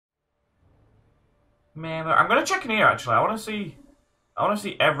Man, I'm gonna check in here actually. I wanna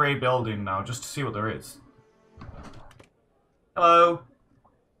see every building now just to see what there is. Hello.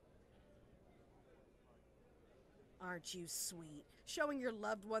 Aren't you sweet? Showing your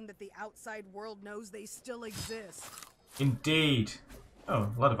loved one that the outside world knows they still exist. Indeed.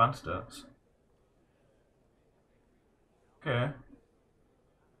 Oh, a lot of antidotes. Okay.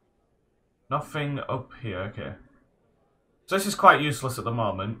 Nothing up here, okay. So this is quite useless at the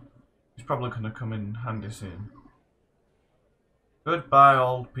moment. It's probably going to come in handy soon. Goodbye,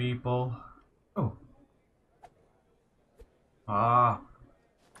 old people. Oh. Ah.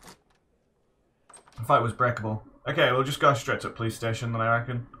 I thought it was breakable. Okay, we'll just go straight to the police station then, I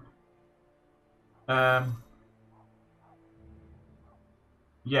reckon.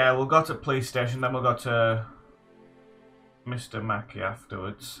 Yeah, we'll go to the police station, then we'll go to Mr. Mackey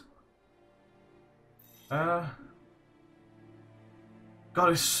afterwards. God,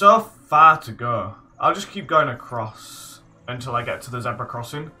 it's so far to go. I'll just keep going across until I get to the zebra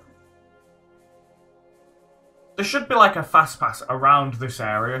crossing. There should be like a fast pass around this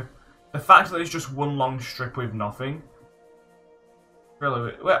area. The fact that it's just one long strip with nothing.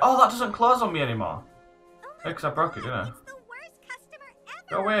 Really? Wait, oh, that doesn't close on me anymore. Because I broke it, didn't I? It's the worst customer ever.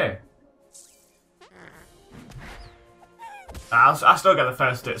 Go away. I still get the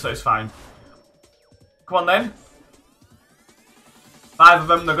first hit, so it's fine. Come on then. 5 of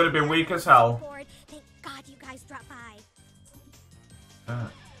them, they're going to be weak as hell. Thank God you guys dropped by.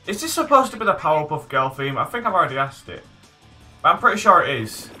 Is this supposed to be the Powerpuff Girl theme? I think I've already asked it. But I'm pretty sure it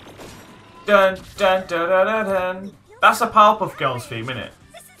is. Dun dun dun dun dun dun. That's the Powerpuff Girls theme, isn't it?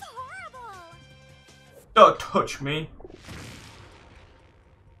 This is horrible. Don't touch me.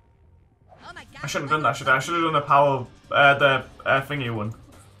 Oh my God, I shouldn't have done that, should I? I should have done the power, thingy one.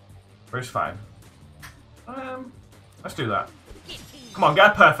 But it's fine. Let's do that. Come on,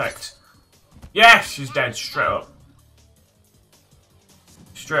 get perfect. Yes, she's dead, straight up.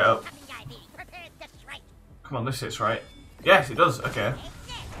 Straight up. Come on, this hits right. Yes, it does, okay.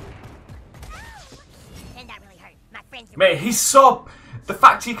 Mate, he's so... The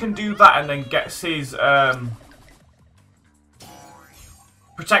fact he can do that and then gets his,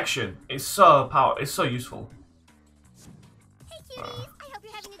 protection is so it's so useful. Hey cuties, I hope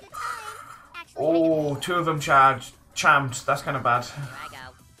you're having a good time. Actually, Oh, 2 of them charmed. That's kind of bad. here I go.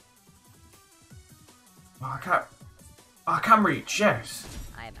 Oh, I can't. Oh, I can reach. Yes.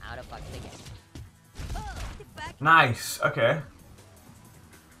 I am out of luck again. Nice. Okay.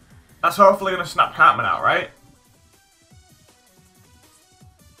 That's hopefully gonna snap Cartman out, right?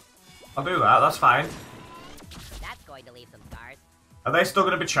 I'll do that. That's fine. That's going to leave some scars. Are they still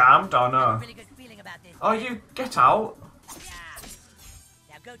gonna be charmed? Oh no. Really good feeling about this. Oh, you get out. Yeah.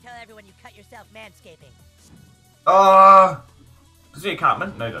 Now go tell everyone you cut yourself manscaping. Does he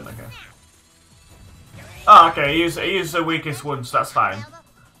Cartman? No, he doesn't. Okay. Oh, okay. He used the weakest one, so that's fine.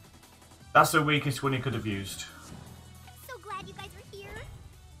 That's the weakest one he could have used. I'm so glad you guys are here.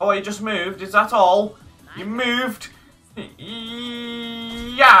 Oh, you just moved? Is that all? You moved? Yeah.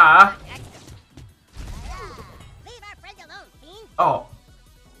 Leave our friend alone, fiend. Oh.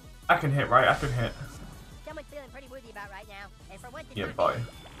 I can hit, right? I can hit. Someone's feeling pretty woozy about right now. And for once, it's Yeah, not boy. me.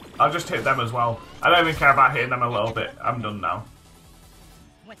 I'll just hit them as well. I don't even care about hitting them a little bit. I'm done now.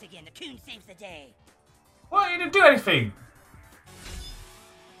 Once again, the coon saves the day. What? You didn't do anything.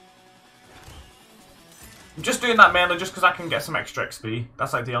 I'm just doing that mainly just because I can get some extra XP.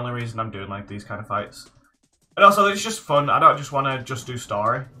 That's like the only reason I'm doing like these kind of fights. And also, it's just fun. I don't just want to just do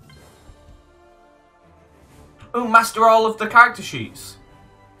story. Oh, master all of the character sheets.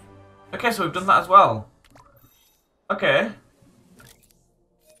 Okay, so we've done that as well. Okay.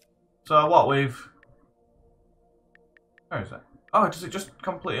 So what we've... Where is it? Oh, does it just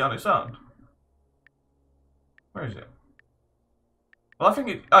complete on its own? Where is it? Well, I think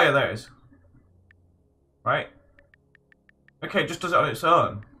it... Oh yeah, there it is. Right? Okay, it just does it on its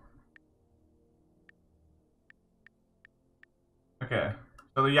own. Okay.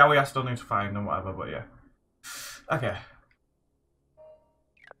 So the Yowie I still need to find and whatever, but yeah. Okay.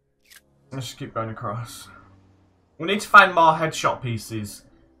 Let's just keep going across. We need to find more headshot pieces.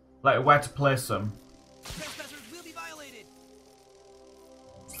 Like where to place them. Trespassers will be violated.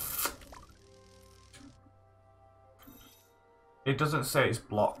 It doesn't say it's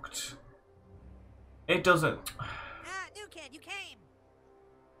blocked. It doesn't. New kid, you came.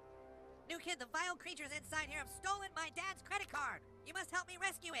 New kid, the vile creatures inside here have stolen my dad's credit card. You must help me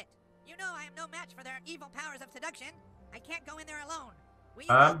rescue it. You know I am no match for their evil powers of seduction. I can't go in there alone. Will you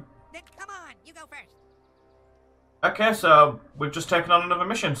go? Then come on, you go first. Okay, so we've just taken on another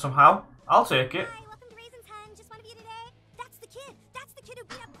mission somehow. I'll take it. Hi, welcome to Raisin's Hun. Just want to be you today? That's the kid. That's the kid who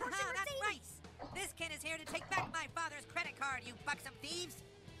beat up poor Haha, sugar that's Sadie. right. This kid here to take back my father's credit card, you buxom thieves.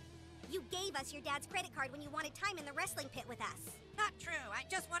 You gave us your dad's credit card when you wanted time in the wrestling pit with us. Not true. I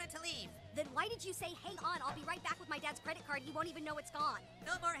just wanted to leave. Then why did you say, hang on, I'll be right back with my dad's credit card, you won't even know it's gone?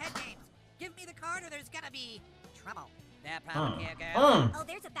 No more head games. Give me the card or there's gonna be trouble. That problem here, girl. Oh,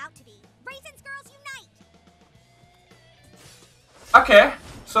 there's about to be. Raisins Girls Unite! Okay,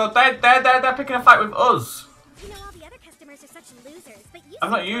 so they're picking a fight with us. You know, all the other customers are such losers, but you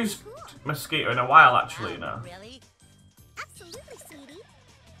I've not seem really used cool. Mosquito in a while, actually, you know. Really? Absolutely, sweetie.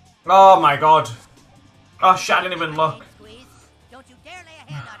 Oh my god. Oh shit, I didn't even look. Squeeze. Don't you dare lay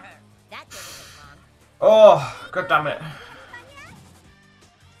a hand on her. That didn't take long. Oh, god damn it.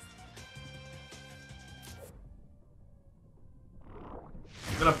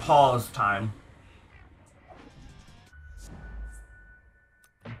 I'm gonna pause time.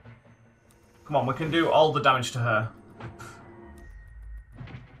 Come on, we can do all the damage to her.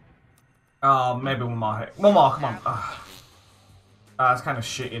 Oh, maybe one more hit. One more, come on. That's kind of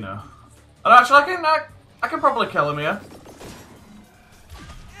shit, you know. And actually, I can probably kill him here.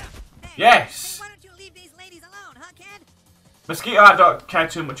 Yes! Hey, why don't you leave these ladies alone, huh, kid? Mosquito, I don't care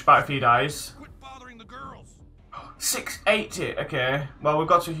too much about if he dies. Quit bothering the girls. 680, okay. Well, we've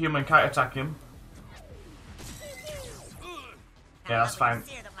got to human kite attack him. Yeah, that's fine.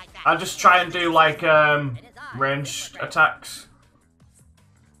 I'll just try and do, like, ranged attacks.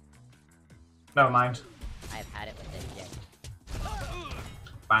 Never mind. I've had it with this shit.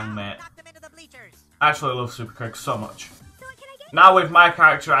 Bang, mate. Knock them into the bleachers. I actually love Super Craig so much. So what can I get? Now with my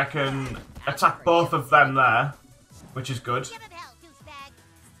character, I can attack both of them there, which is good. Give him hell,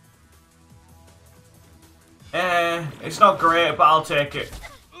 douchebag. It's not great, but I'll take it.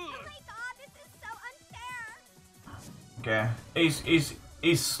 Oh my god, this is so unfair. Okay,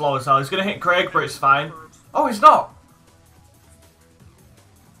 he's slow as hell. He's gonna hit Craig, but it's fine. Oh, he's not.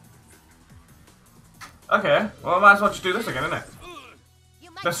 Okay, well I might as well just do this again, innit?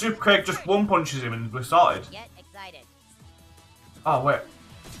 The Super Craig just one punches him and we're sorted. Get excited. Oh wait,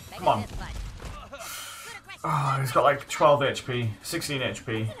 come on. Oh, he's got like 12 HP, 16 HP.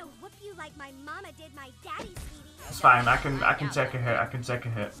 I'm gonna whoop you like my mama did my daddy, sweetie. It's fine. I can take a hit. I can take a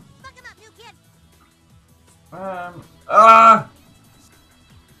hit. Fuck him up, new kid.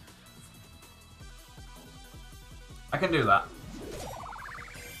 I can do that.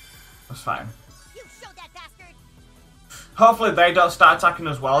 That's fine. You showed that bastard. Hopefully they don't start attacking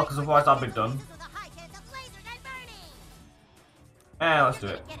as well, because otherwise I'll be done. This is a high chance of lasers and burning. Let's do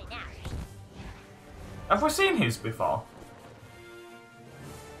it. Get it now. Have we seen his before?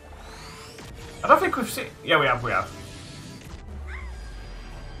 I don't think we've seen... Yeah, we have. Harry,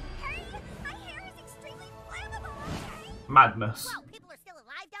 my hair is extremely flammable. Okay? Madness. Whoa, people are still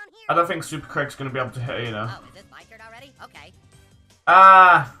alive down here. I don't think Super Craig's going to be able to hit her, you know. Oh, is this my turn already? Okay.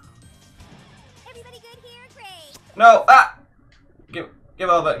 Everybody good here, Craig? No, Give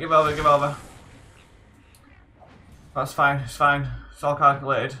over. That's fine, it's fine. It's all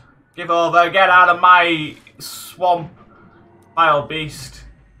calculated. Give over, get out of my swamp, vile beast.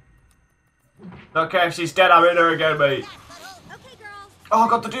 Don't care if she's dead, I'm in her again, mate. Okay, girls. Oh,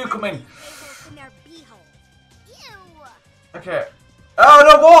 got the dude coming. In their beehole. Ew. Okay. Oh,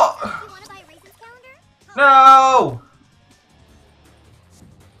 no, what? You want to buy a races calendar? No!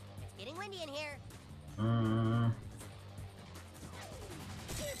 It's getting windy in here.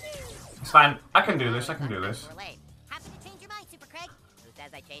 It's fine. I can do this. We're late. Happy to change your mind, Super Craig. Who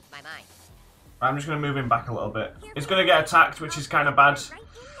says I changed my mind? I'm just going to move him back a little bit. He's going to get attacked, which is kind of bad. Right in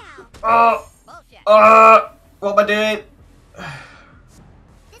now. Oh! Bullshit. What am I doing?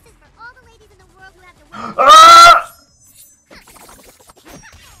 This is for all the ladies in the world who have the will.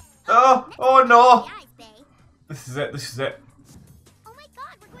 Oh no! The eyes, bae. This is it. Oh my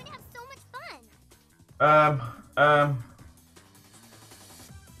god, we're going to have so much fun.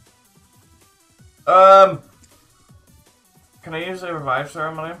 Can I use a revive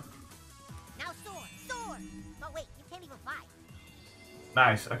ceremony? Now soar. Oh wait, you can't even fly.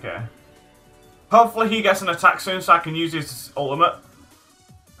 Nice, okay. Hopefully he gets an attack soon so I can use his ultimate.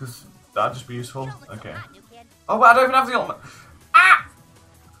 Because that'd just be useful. You don't look so Okay. hot, new kid. Oh, but I don't even have the ultimate.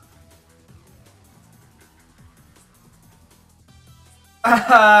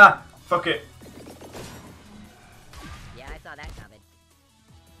 Ah! Fuck it. Yeah, I saw that coming.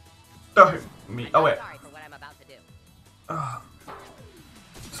 Don't hit me. I'm Oh, not wait. sorry for what I'm about to do.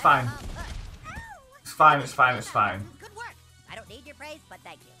 It's fine. It's fine. Good work. I don't need your praise, but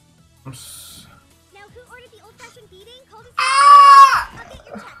thank you. Now who ordered the old-fashioned beating? Call this Ah! I'll get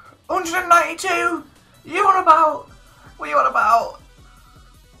your check. 192? You on about? What are you on about?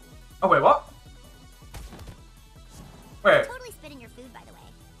 Oh, wait, what? Wait. Totally spit in your food, by the way.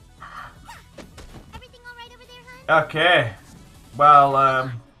 Everything Okay.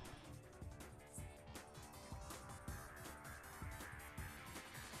 Well,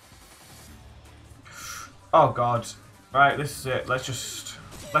 oh god. Right, this is it. Let's just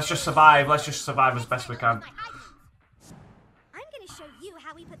survive. Let's just survive as best we can. I'm gonna show you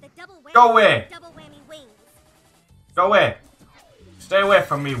how we put the double whammy, Go away. double whammy wings. Go away. Stay away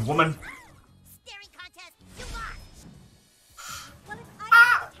from me, woman. Staring contest, you lost. Well, if I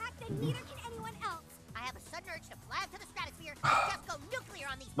can't attack, then neither can anyone else. I have a sudden urge to fly up to the stratosphere and just go nuclear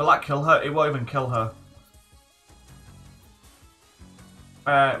on these. Will that kill her? It won't even kill her.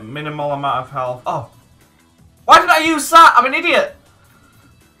 Minimal amount of health. Oh. Why did I use that? I'm an idiot.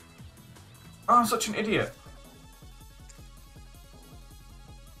 Oh, I'm such an idiot.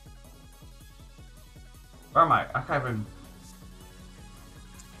 Where am I? I can't even...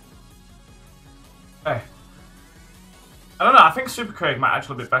 Hey. I don't know, I think Super Craig might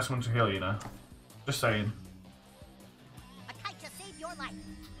actually be the best one to heal, you know. Just saying. A kite to save your life.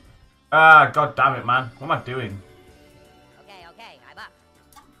 Ah, god damn it, man. What am I doing? Okay, I'm up.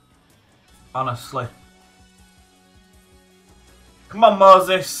 Honestly. Come on,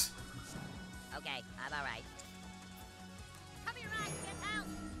 Moses. Okay, I'm alright. Come here, Ryan, get out.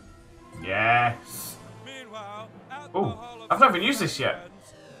 Yes. Meanwhile, at Ooh, the Hall of I've never used this yet.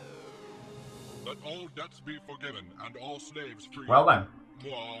 Friends, Let all debts be forgiven and all slaves free. Well then.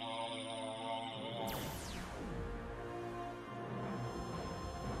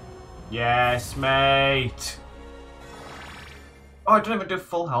 Yes, mate. Oh, I didn't even do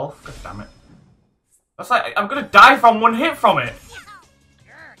full health. God damn it. That's like, I'm gonna die from one hit from it.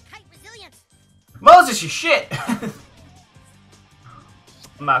 Kite resilience. Moses, you shit.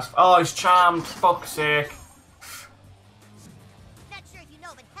 And that's, oh, he's charmed. Fuck's sake. Not sure if you know,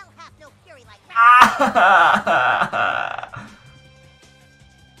 but hell hath no fury like that.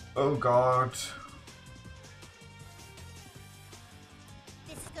 Oh god.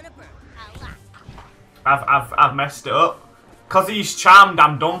 This is gonna burn a lot. I've messed it up. Cause he's charmed,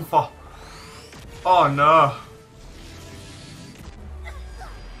 I'm done for. Oh no. Oh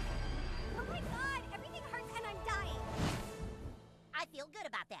my god, everything hurts and I'm dying. I feel good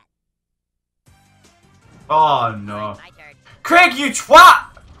about that. Oh no. Alright, my turn. Craig, you twat!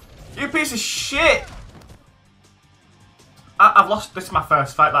 You piece of shit! I've lost. This is my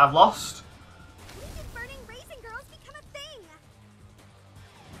first fight that I've lost. When did burning raisin girls become a thing?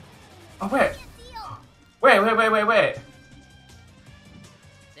 Oh wait. Can't deal. Wait.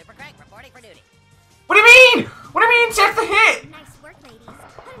 Super Craig reporting for duty. What do you mean? What do you mean take the hit? Nice work, ladies.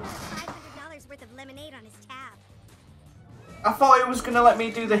 Put another $500 worth of lemonade on his tab. I thought it was gonna let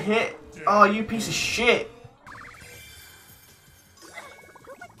me do the hit. Oh, you piece of shit. Who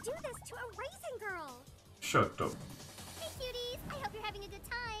would do this to a raisin girl? Shut up. Hey, cuties. I hope you're having a good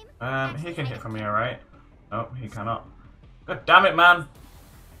time. He can hit from here, right? No, he cannot. God damn it, man.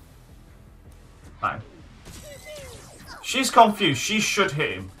 Fine. She's confused. She should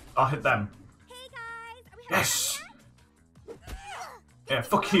hit him. I'll hit them. Hey, guys. Are we having Yes. fun yet? Yeah, This is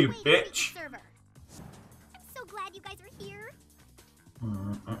fuck no you, way to bitch. beat the server. I'm so glad you guys are here.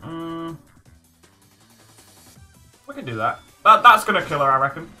 We can do that. That's gonna kill her, I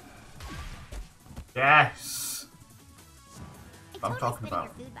reckon. Yes. I'm talking Your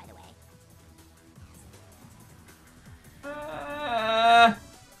about. food, by the way.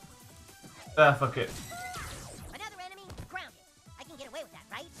 Fuck it. Another enemy grounded. I can get away with that,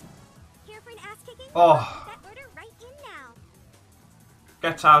 right? Here for an ass kicking? Oh. That order right in now.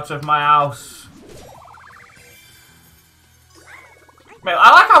 Get out of my house. Man,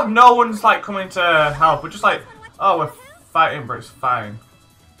 I like how no one's like coming to help. We're just like, oh, we're fighting, but it's fine.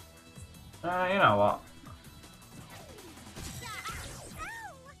 You know what?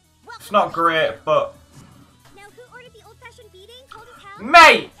 It's not great, but Now who ordered the old-fashioned beating? Cold as hell?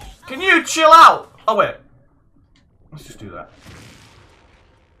 mate, can you chill out? Oh wait, let's just do that.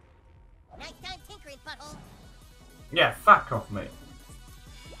 Nice time tinkering, butthole. Yeah, fuck off, mate.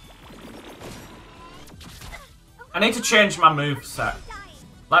 I need to change my move set.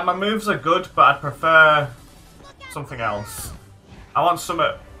 Like, my moves are good, but I'd prefer something else. I want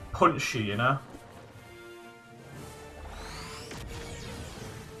something punchy, you know?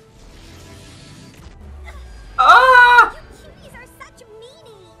 Ah! Cuties are such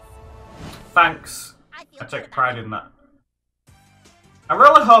meanies. Thanks. I feel I good take about pride in that. I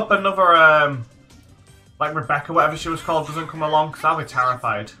really hope another, like Rebecca, whatever she was called, doesn't come along, because I'll be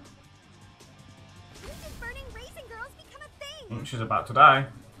terrified. When did burning raisin girls become a thing? She's about to die.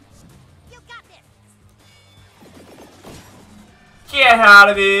 You got this. Get out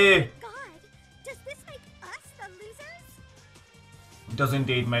of here! God, does this make us the losers? Does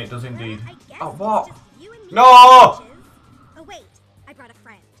indeed, mate, does indeed. Well, I guess Oh, it's what? just you and No! Oh wait, I brought a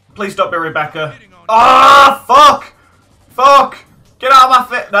friend. Please don't be Rebecca. Ah, fuck! Fuck! Get out of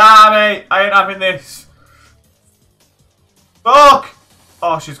my face! Nah, mate, I ain't having this. Fuck!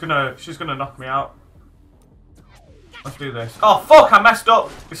 Oh, she's gonna knock me out. Let's do this. Oh, fuck! I messed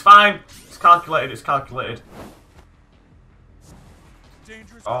up. It's fine. It's calculated. It's calculated.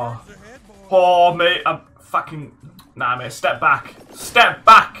 Oh, oh, mate, I'm fucking. Nah, mate, step back. Step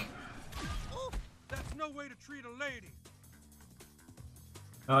back. That's no way to treat a lady.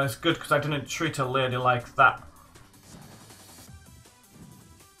 No, it's good because I didn't treat a lady like that.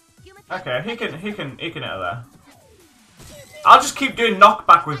 Okay, he can hit her there. I'll just keep doing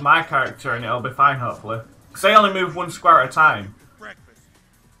knockback with my character and it'll be fine, hopefully. Because I only move one square at a time.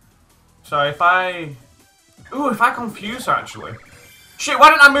 So if I... Ooh, if I confuse her, actually. Shit,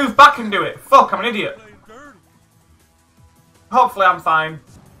 why didn't I move back and do it? Fuck, I'm an idiot. Hopefully I'm fine.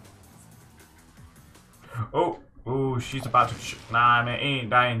 Oh, ooh, she's about to... Nah, mate, he ain't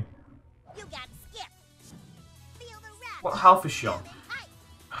dying. What health is she on?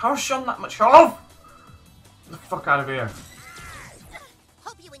 How is she on that much health? Get the fuck out of here.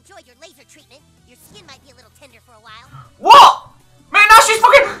 Hope you enjoyed your laser treatment. Your skin might be a little tender for a while. What? Man, now she's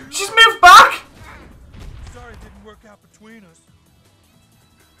fucking... She's moved back! Sorry it didn't work out between us.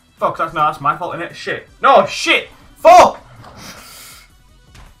 Fuck, that's my fault, innit? Shit. No, shit! Fuck!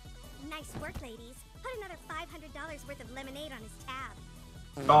 Nice work, ladies. Put another $500 worth of lemonade on his tab.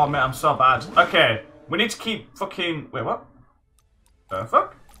 Oh, man, I'm so bad. Okay, we need to keep fucking... Wait, what? The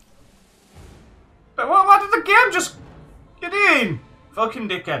fuck? Wait, what? Why did the game just... Get in! Fucking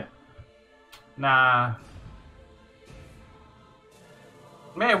dickhead. Nah.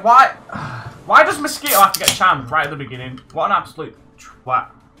 Mate, why... Why does Mosquito have to get charmed right at the beginning? What an absolute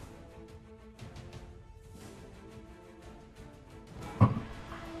twat.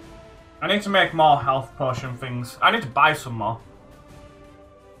 I need to make more health potion things. I need to buy some more.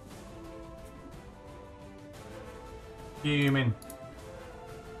 Fuming.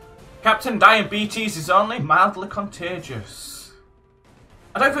 Captain Diabetes is only mildly contagious.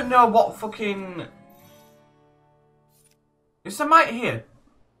 I don't even know what fucking... Is there might here?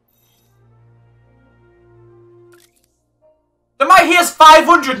 The might here's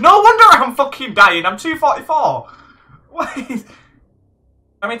 500! No wonder I'm fucking dying! I'm 244! Wait...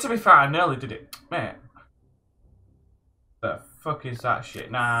 I mean, to be fair, I nearly did it. Mate. The fuck is that shit?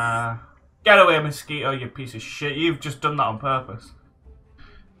 Nah. Get away, Mosquito, you piece of shit. You've just done that on purpose.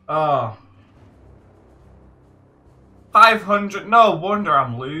 Oh. 500. No wonder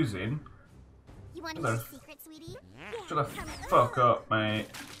I'm losing. You want to know a secret, sweetie? Shut the fuck up, mate.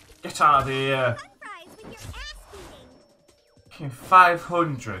 Get out of here. Okay,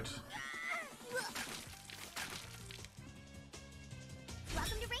 500.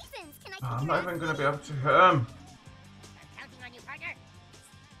 Oh, I'm not even going to be able to hit him.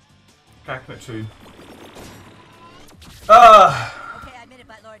 Okay, I can hit 2. Okay, I admit it,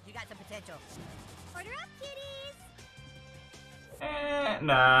 but Lord, you got some potential. Order up, kitties!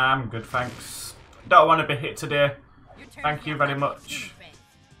 Nah, I'm good, thanks. Don't want to be hit today. Thank you very much.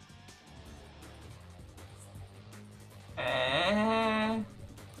 I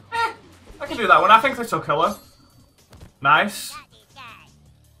can do that one. I think this will kill her. Nice.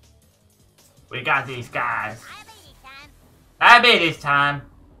 We got these guys. I'll be this time.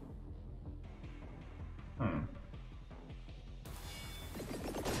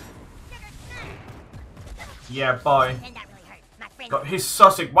 Yeah, boy. But he's so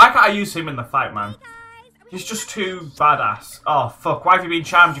sick. Why can't I use him in the fight, man? He's just too badass. Oh, fuck. Why have you been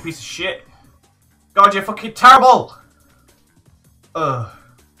charmed, you piece of shit? God, you're fucking terrible! Ugh.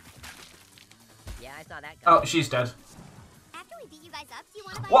 Yeah, I saw that. Oh, she's dead. After we beat you guys up, do you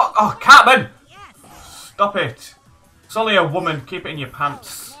want to buy What? Oh, Catman! Stop it. It's only a woman. Keep it in your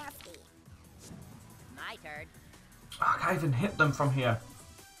pants. My turn. Oh, I can't even hit them from here.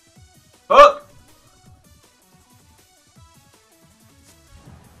 Fuck!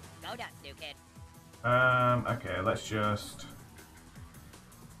 Go nuts, new kid. Okay, let's just...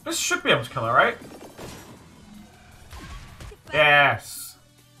 This should be able to kill her, right? Yes!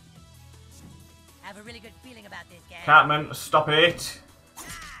 I have a really good feeling about this, gang. Catman, stop it! Ow!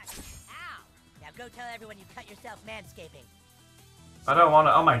 Now go tell everyone you cut yourself manscaping. I don't want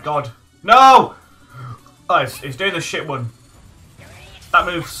to... Oh my god. No! Oh, he's doing the shit one. That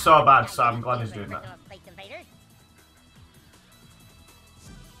move's so bad, so I'm glad he's doing that.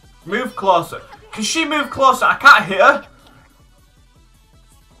 Move closer. Can she move closer? I can't hit her.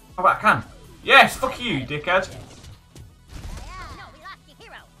 Oh, but I can. Yes, fuck you, dickhead.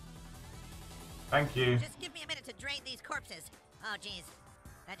 Thank you. Just give me a minute to drain these corpses. Oh, jeez.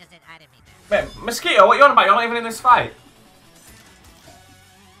 That just didn't add in me there. Mate, Mosquito, what are you on about? You're not even in this fight.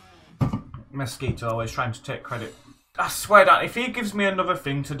 Mosquito always trying to take credit. I swear that if he gives me another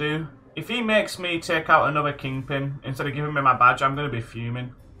thing to do, if he makes me take out another kingpin instead of giving me my badge, I'm going to be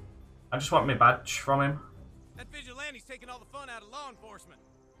fuming. I just want my badge from him. That vigilante's taking all the fun out of law enforcement.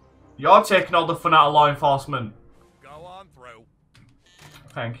 You're taking all the fun out of law enforcement. Go on through.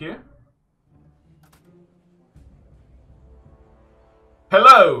 Thank you.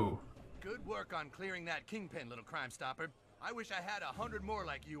 Hello! Good work on clearing that kingpin, little crime stopper. I wish I had 100 more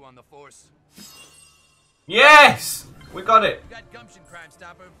like you on the force. Yes! We got it. You got gumption, crime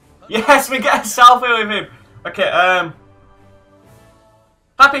stopper. Yes, we get a selfie with him. Okay,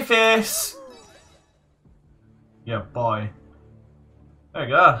 happy face. Yeah, boy. There we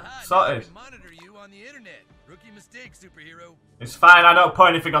go. Sorted. Monitor you on the internet. Rookie mistake, superhero. It's fine. I don't put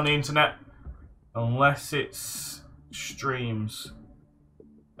anything on the internet unless it's streams.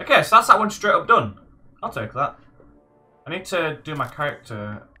 Okay, so that's that one straight up done. I'll take that. I need to do my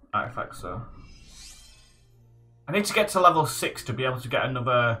character artifacts though. I need to get to level 6 to be able to get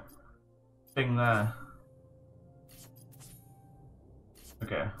another thing there.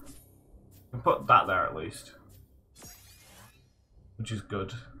 Okay. I can put that there at least. Which is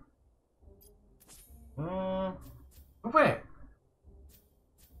good. Oh, wait.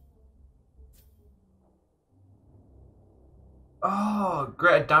 Oh,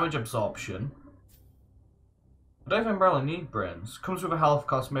 greater damage absorption. I don't even really need brains. Comes with a health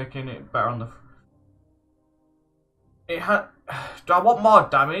cost, making it better on the... Do I want more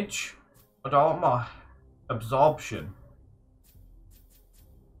damage? Or do I want more absorption?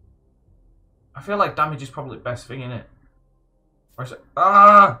 I feel like damage is probably the best thing, innit? Or is it...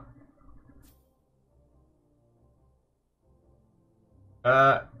 Ah!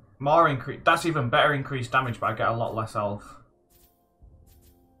 More increase... That's even better increased damage, but I get a lot less health.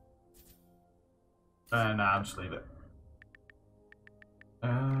 Nah, I'll just leave it.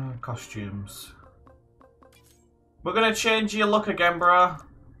 Costumes. We're gonna change your look again, bro.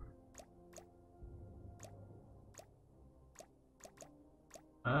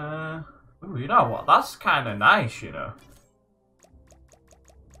 Ooh, you know what? That's kind of nice, you know.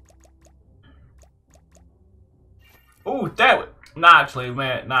 Ooh, there. Nah, actually,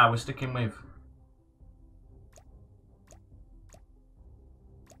 mate. Nah, we're sticking with.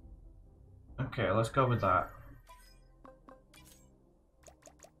 Okay, let's go with that.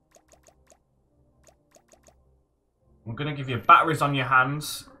 I'm gonna give you batteries on your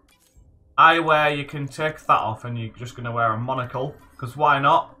hands. Eyewear, you can take that off and you're just gonna wear a monocle. Because why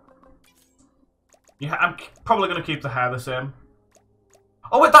not? Yeah, I'm probably gonna keep the hair the same.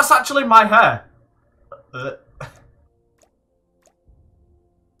 Oh wait, that's actually my hair!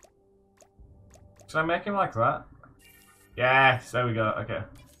 Should I make him like that? Yes, there we go, okay.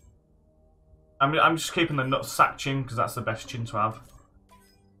 I'm just keeping the nutsack chin because that's the best chin to have.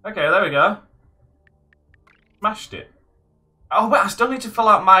 Okay, there we go. Smashed it. Oh wait, I still need to fill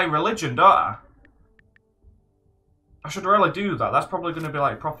out my religion, don't I? I should really do that. That's probably going to be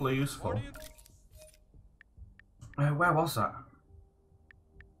like properly useful. Where was that?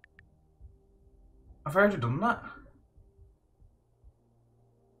 I've already done that.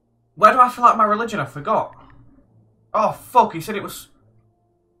 Where do I fill out my religion? I forgot. Oh fuck, he said it was...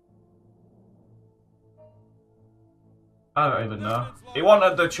 I don't even know. He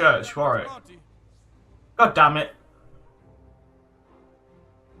wanted the church for it. God damn it.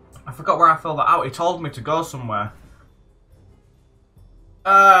 I forgot where I filled that out. He told me to go somewhere.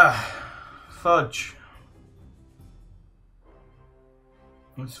 Fudge.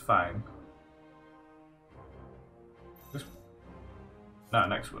 It's fine. Just... No,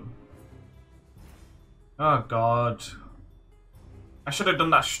 next one. Oh god. I should have done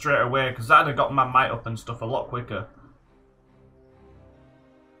that straight away because that'd have got my might up and stuff a lot quicker.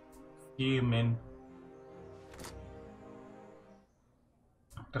 Human.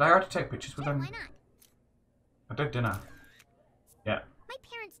 Did I already take pictures with them? Why not? I did, didn't I? Yeah. My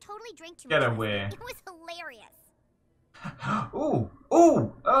parents totally drank too Get much. away. It was hilarious. Ooh,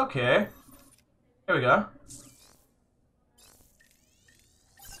 ooh, okay. Here we go.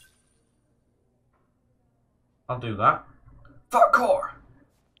 I'll do that. Parkour!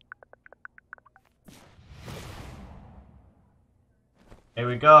 Here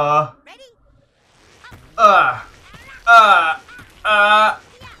we go. Ready? Oh,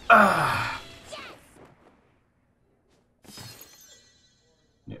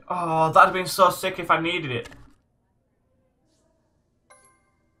 that'd have been so sick if I needed it.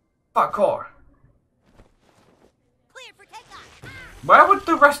 Parkour. Clear for takeoff. Where would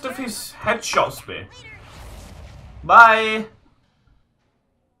the rest of his headshots be? Bye.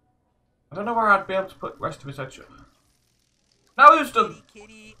 I don't know where I'd be able to put the rest of his headshot. Now who's done?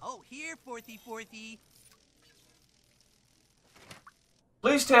 Kitty. Oh, here, Forthy.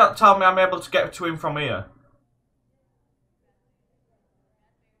 Please tell me I'm able to get to him from here.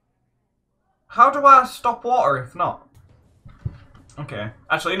 How do I stop water if not? Okay.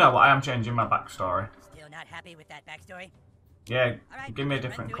 Actually, you know what? I am changing my backstory. Still not happy with that backstory? Yeah, Alright, give me a run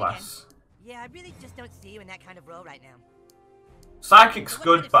different through class. Yeah, I really just don't see you in that kind of role right now. Psychic's So what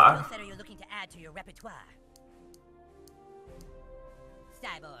good, kind of but skill set are you looking to add to your repertoire?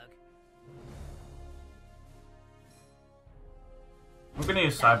 Cyborg. I'm gonna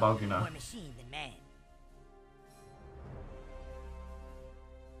use Cyborg, you know. More machine than man.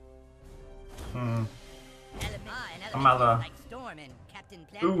 I'm either... Like Storm and Captain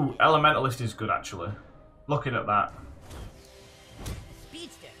Planet. Ooh, Elementalist is good actually. Looking at that.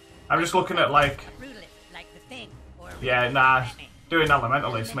 Speedster. I'm just looking at like... A brutalist, like the Thing. Or Yeah, nah. Doing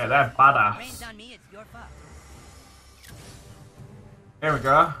Elementalist, mate. They're badass. Rains on me, it's your fault. Here we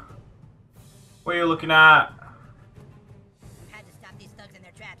go. What are you looking at? You had to stop these thugs in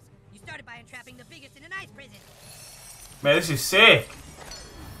their traps. You started by entrapping the biggest in an ice prison. Mate, this is sick.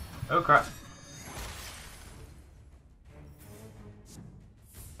 Oh crap.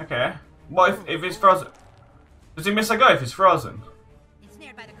 Okay. What if it's frozen? Does he miss a go if it's frozen?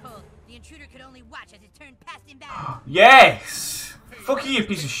 Ensnared by the cold, the intruder could only watch as it turned past him back. Yes! Fuck you, you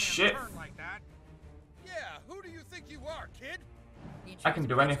piece of shit. Like that. Yeah, who do you think you are, kid? I can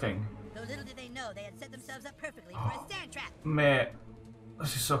do anything. Though little did they know they had set themselves up perfectly for a sand trap. Mate,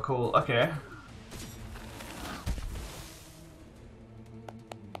 this is so cool. Okay.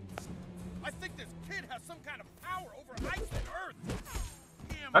 I think this kid has some kind of power over ice and earth.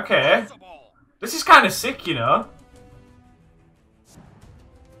 Okay. Impossible. This is kind of sick, you know?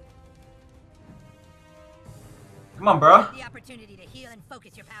 Come on, bro. The opportunity to heal and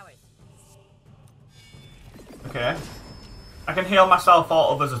focus your powers. Okay. I can heal myself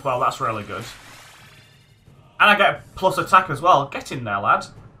or others as well. That's really good. And I get plus attack as well. Get in there, lad.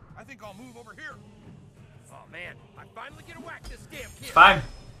 I think I'll move over here. Oh man, I finally get a whack this damn kid. It's fine.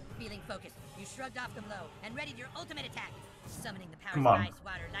 Feeling focused, you shrugged off the blow and readied your ultimate attack. Summoning the powers Come of on. ice,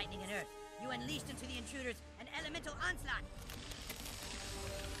 water, lightning, and earth, you unleashed into the intruders an elemental onslaught.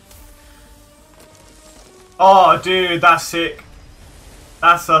 Oh, dude, that's sick.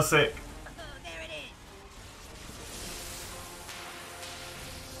 That's so sick. Oh, there it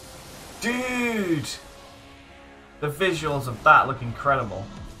is. Dude! The visuals of that look incredible.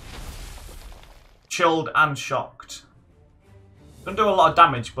 Chilled and shocked. Don't do a lot of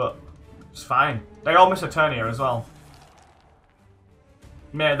damage, but it's fine. They all miss a turn here as well.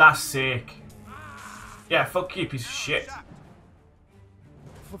 Mate, that's sick. Yeah, fuck you, piece of shit.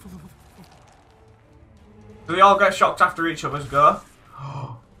 Do they all get shocked after each other's go?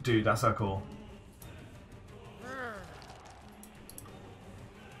 Dude, that's so cool.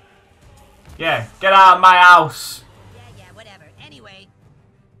 Yeah, get out of my house. Yeah, whatever. Anyway.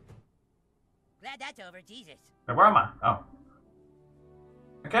 Glad that's over, Jesus. Wait, where am I? Oh.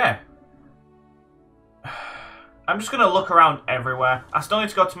 Okay. I'm just going to look around everywhere. I still need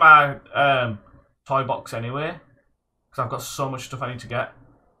to go to my toy box anyway. Because I've got so much stuff I need to get.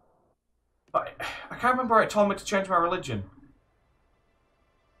 But I can't remember where it told me to change my religion.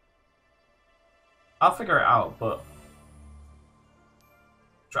 I'll figure it out, but...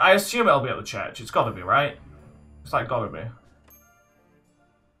 I assume it'll be at the church. It's got to be, right? It's like got to be.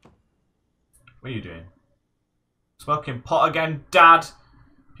 What are you doing? Smoking pot again, Dad?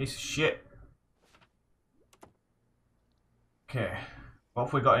 Piece of shit. Okay. What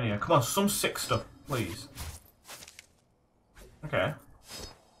have we got in here? Come on, some sick stuff, please. Okay.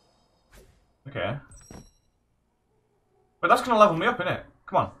 Okay. But that's going to level me up, innit?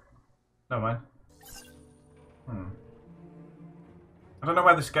 Come on. Never mind. I don't know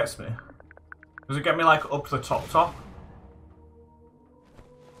where this gets me. Does it get me, like, up to the top?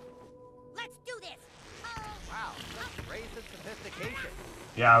 Let's do this. Wow, such grace and sophistication.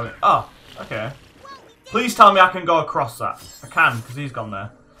 Yeah, oh, okay. Please tell me I can go across that. I can, because he's gone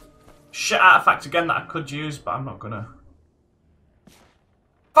there. Shit artifact again that I could use, but I'm not gonna.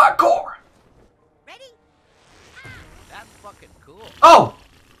 Fat core! Ready? That's fucking cool. Oh!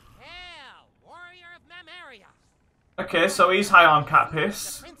 Hail, warrior of Memoria, Okay, so he's high on cat the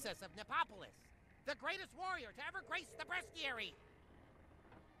piss. princess of Nepopolis, the greatest warrior to ever grace the bestiary.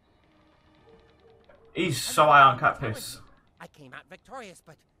 He's so high on cat piss. I came out victorious,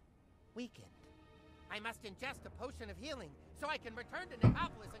 but weakened. I must ingest a potion of healing so I can return to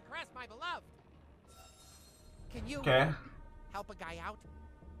Nepopolis and caress my beloved. Can you Okay. help a guy out?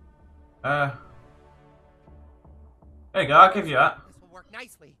 There you go, I'll give you that. This will work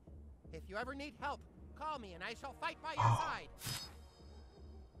nicely. If you ever need help, call me and I shall fight by your side.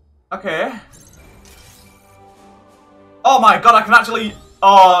 Okay. Oh my god, I can actually...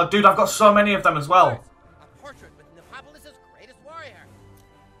 Oh, dude, I've got so many of them as well. A portrait with Nepopolis' greatest warrior.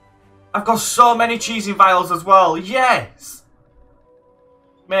 I've got so many cheesy vials as well. Yes!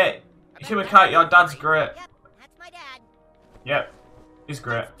 Mate, Humakite, your dad's great. Yep, that's my dad. Yep, he's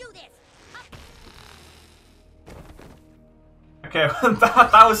great. Do this. Okay,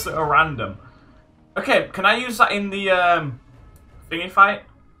 that was sort of random. Okay, can I use that in the thingy fight?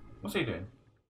 What's he doing?